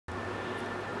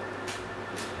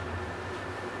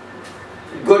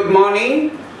Good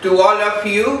morning to all of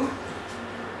you,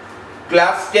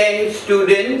 class 10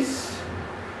 students.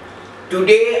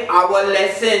 Today our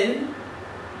lesson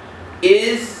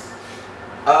is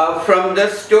from the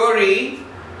story,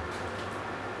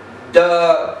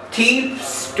 The Thief's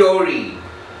Story.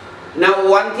 Now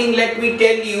one thing let me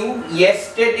tell you,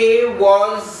 yesterday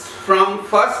was from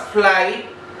first flight.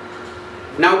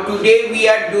 Now today we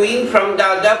are doing from the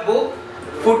other book,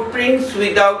 Footprints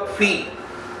Without Feet.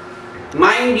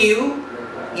 Mind you,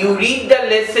 you read the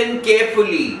lesson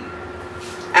carefully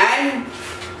and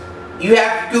you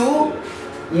have to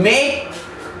make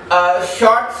a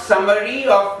short summary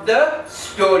of the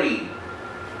story.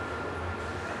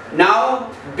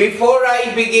 Now, before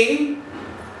I begin,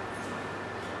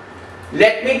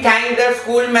 let me thank the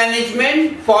school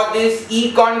management for this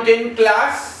e-content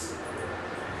class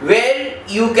where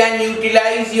you can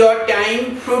utilize your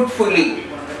time fruitfully.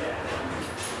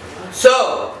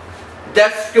 So, the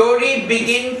story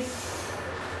begins,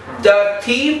 The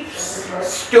Thief's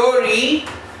Story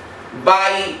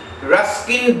by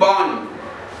Ruskin.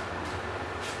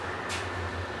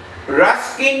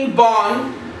 Ruskin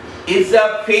is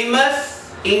a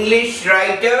famous English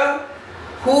writer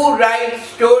who writes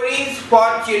stories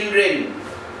for children.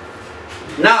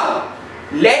 Now,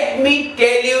 let me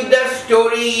tell you the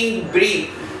story in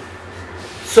brief.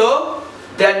 So,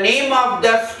 the name of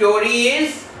the story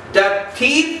is The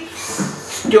Thief's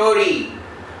Story.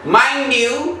 Mind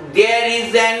you, there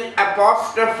is an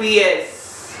apostrophe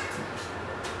S.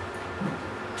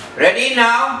 Ready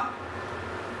now?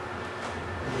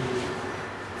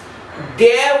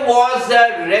 There was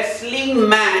a wrestling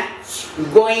match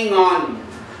going on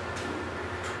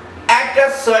at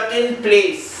a certain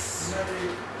place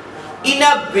in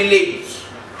a village.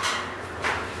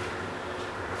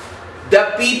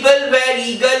 The people were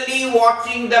eagerly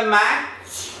watching the match.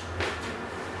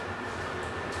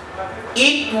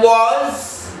 It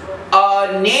was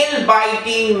a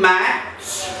nail-biting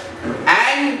match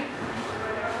and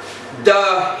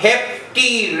the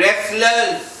hefty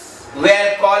wrestlers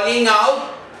were calling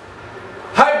out,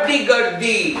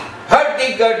 "Hurdy-gurdy,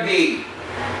 hurdy-gurdy."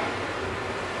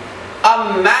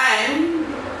 A man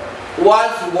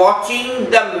was watching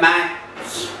the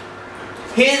match.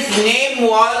 His name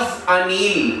was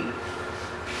Anil.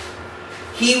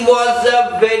 He was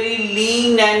a very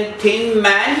lean and thin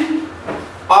man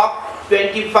of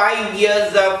 25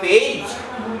 years of age.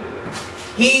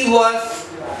 He was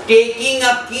taking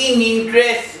a keen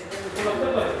interest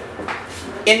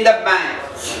in the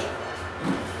match.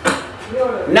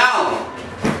 Now,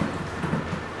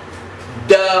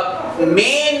 the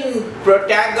main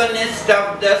protagonist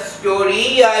of the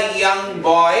story, a young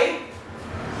boy,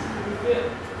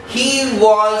 he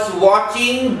was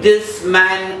watching this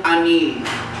man Anil.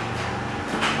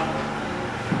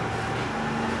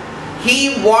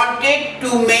 He wanted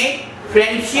to make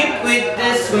friendship with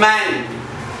this man.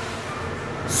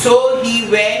 So he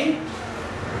went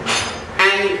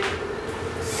and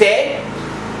said,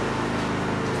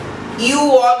 "You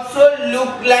also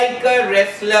look like a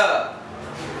wrestler."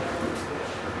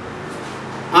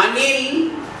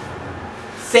 Anil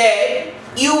said,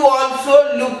 "You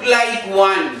also look like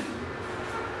one."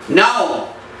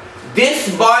 Now, this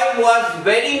boy was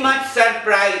very much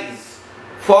surprised,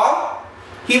 for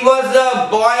he was a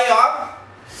boy of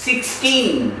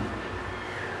 16.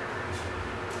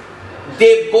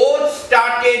 They both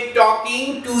started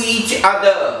talking to each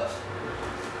other.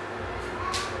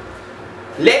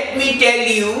 Let me tell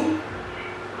you,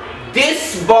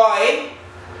 this boy,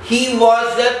 he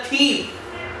was a thief.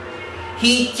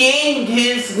 He changed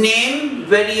his name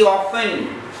very often.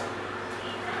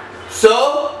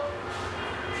 So,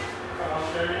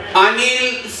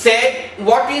 Anil said,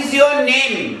 "What is your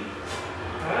name?"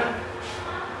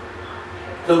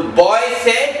 The boy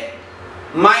said,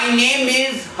 "My name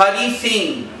is Hari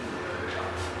Singh."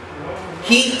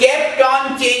 He kept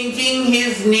on changing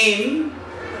his name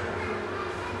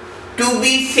to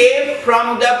be safe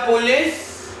from the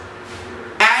police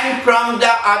and from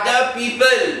the other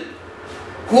people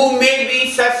who may be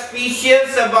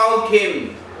suspicious about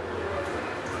him.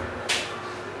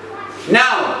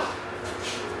 Now,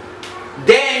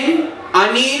 then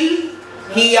Anil,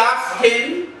 he asked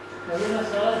him,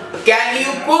 "Can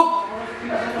you cook?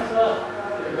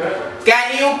 Can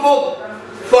you cook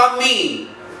for me?"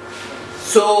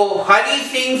 So Hari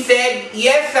Singh said,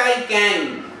 "Yes, I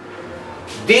can."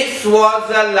 This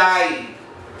was a lie.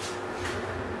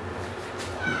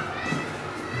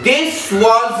 This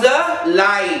was a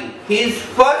lie, his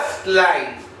first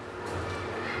lie.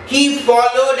 He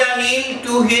followed Anil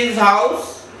to his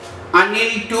house.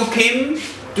 Anil took him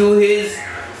to his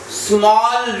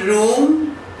small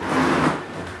room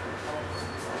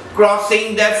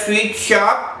crossing the sweet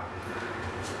shop.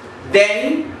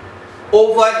 Then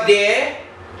over there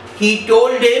he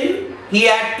told him he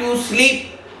had to sleep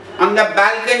on the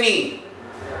balcony,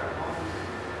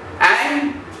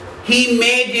 and he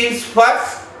made his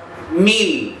first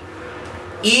meal.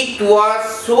 It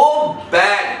was so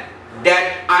bad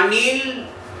that Anil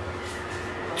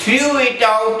threw it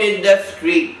out in the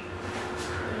street,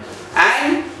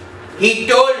 and he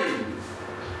told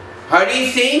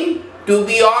Hari Singh to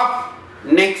be off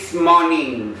next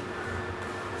morning.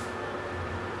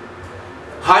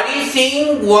 Hari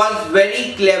Singh was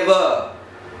very clever.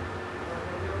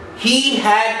 He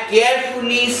had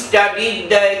carefully studied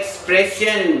the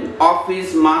expression of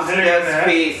his master's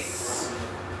face.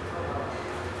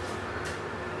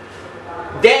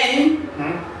 Then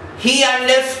he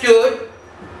understood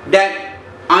that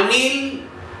Anil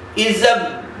is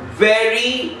a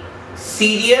very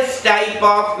serious type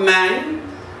of man.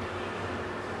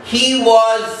 He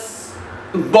was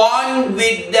born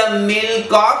with the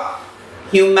milk of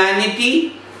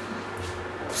humanity.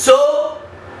 So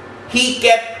he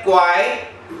kept quiet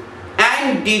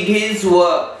and did his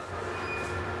work.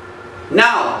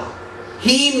 Now,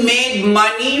 he made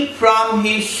money from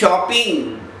his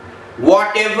shopping.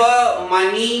 Whatever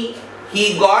money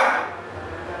he got,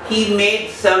 he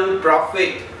made some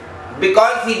profit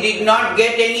because he did not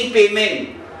get any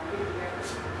payment.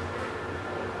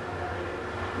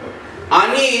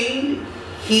 Anil,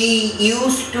 he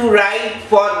used to write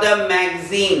for the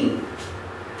magazine,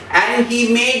 and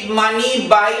he made money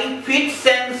by fits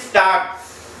and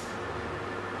starts.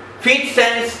 Fits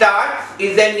and starts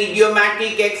is an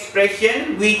idiomatic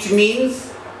expression which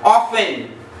means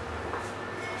often.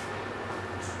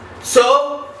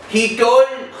 So he told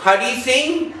Hari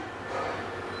Singh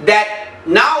that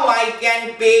now I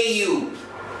can pay you.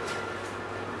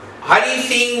 Hari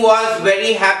Singh was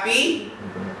very happy.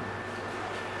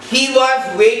 He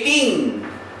was waiting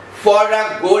for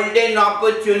a golden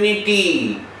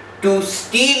opportunity to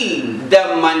steal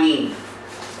the money.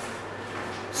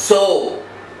 So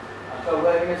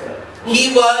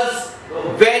he was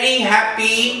very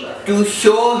happy to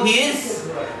show his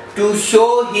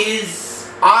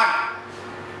art,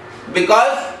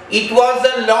 because it was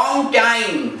a long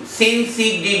time since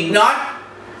he did not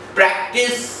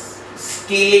practice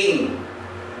stealing.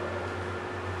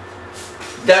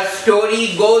 The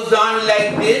story goes on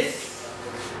like this.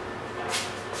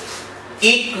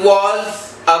 It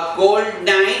was a cold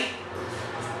night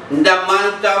in the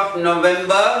month of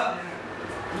November.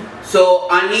 So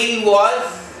Anil was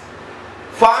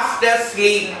fast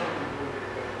asleep.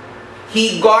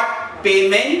 He got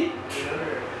payment.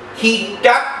 He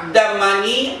tucked the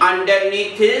money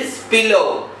underneath his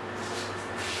pillow.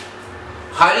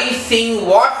 Hari Singh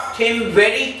watched him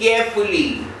very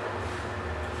carefully.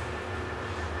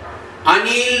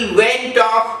 Anil went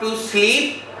off to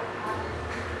sleep,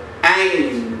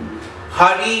 and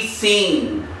Hari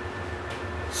Singh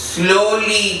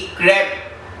slowly crept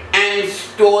and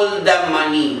stole the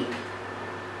money.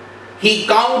 He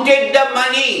counted the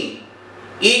money.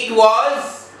 It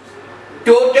was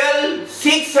total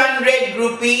 600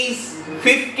 rupees,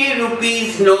 50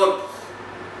 rupees notes.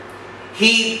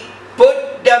 He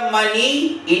put the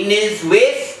money in his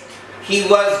waist. He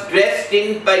was dressed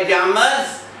in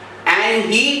pajamas, and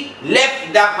he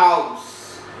left the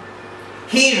house.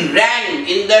 He ran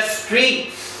in the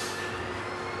streets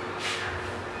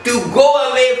to go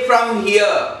away from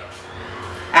here,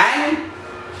 and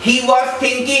he was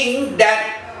thinking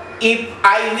that if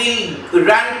I will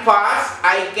run fast,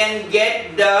 I can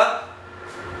get the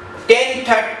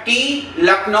 10:30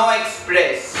 Lucknow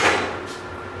Express.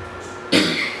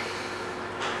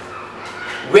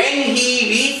 When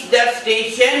he reached the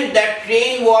station, the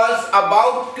train was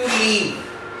about to leave.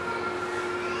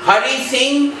 Hari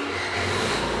Singh,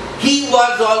 he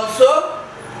was also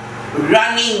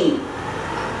running.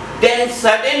 Then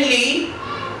suddenly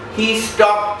he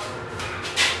stopped.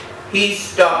 He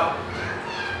stopped.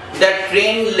 The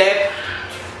train left.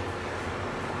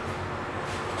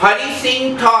 Hari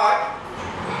Singh thought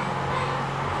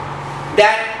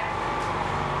that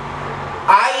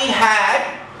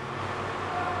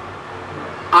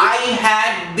I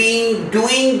had been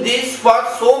doing this for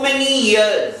so many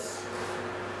years,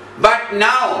 but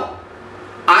now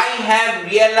I have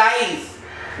realized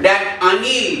that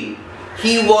Anil,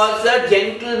 he was a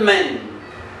gentleman.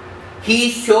 He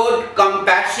showed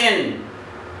compassion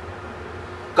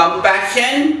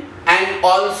and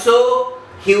also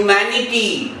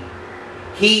humanity.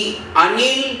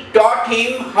 Anil taught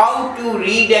him how to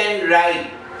read and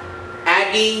write,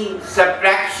 adding,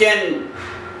 subtraction,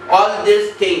 all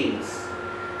these things.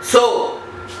 So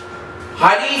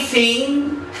Hari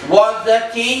Singh was a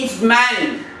changed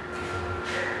man.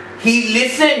 He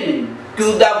listened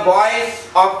to the voice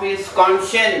of his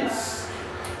conscience.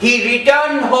 He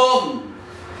returned home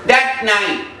that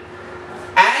night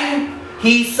and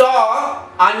he saw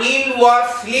Anil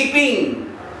was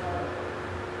sleeping.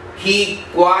 He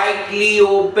quietly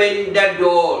opened the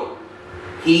door.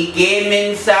 He came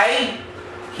inside.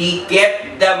 He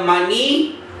kept the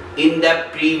money in the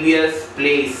previous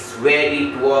place where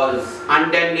it was,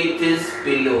 underneath his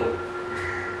pillow.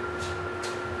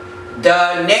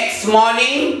 The next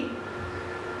morning,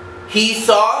 he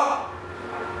saw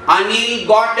Anil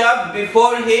got up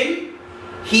before him.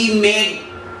 He made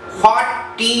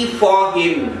hot tea for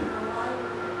him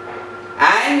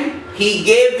and he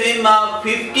gave him a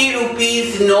 50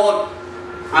 rupees note.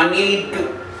 Anil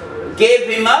gave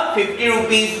him a 50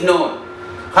 rupees note.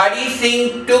 Hari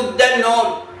Singh took the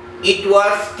note. It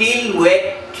was still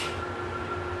wet.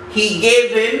 He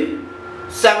gave him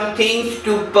some things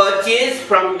to purchase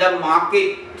from the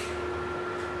market.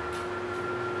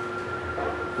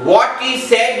 What he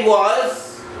said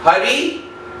was, Hari,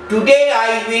 today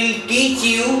I will teach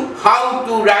you how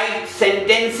to write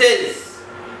sentences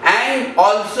and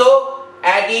also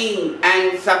adding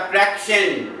and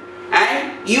subtraction,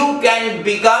 and you can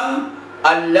become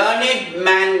a learned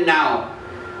man now.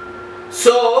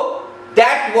 So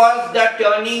that was the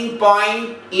turning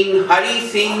point in Hari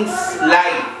Singh's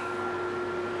life.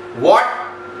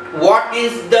 What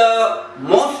is the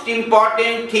most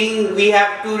important thing we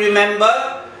have to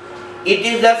remember? It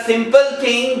is a simple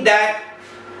thing that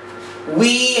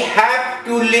we have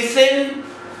to listen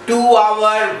to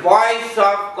our voice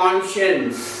of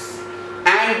conscience,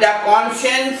 and the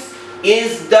conscience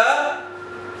is the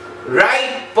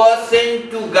right person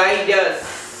to guide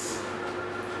us.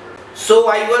 So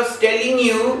I was telling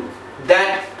you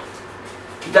that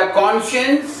the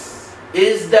conscience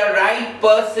is the right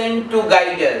person to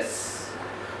guide us.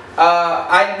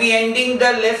 I'll be ending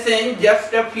the lesson,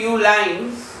 just a few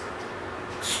lines.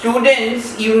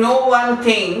 Students, you know one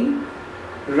thing,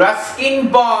 Ruskin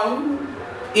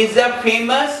is a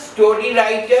famous story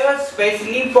writer,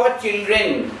 especially for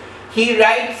children. He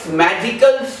writes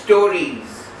magical stories.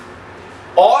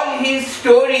 All his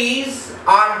stories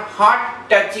are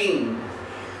heart-touching.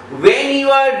 When you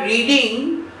are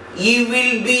reading, you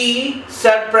will be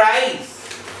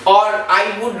surprised, or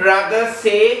I would rather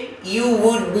say you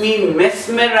would be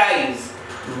mesmerized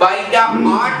by the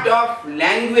art of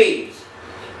language,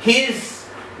 his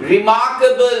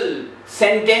remarkable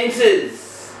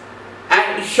sentences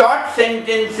and short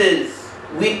sentences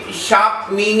with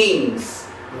sharp meanings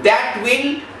that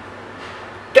will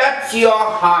touch your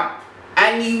heart,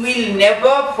 and you will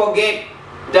never forget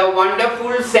the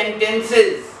wonderful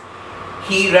sentences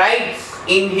he writes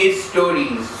in his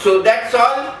stories. So that's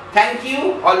all. Thank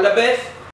you. All the best.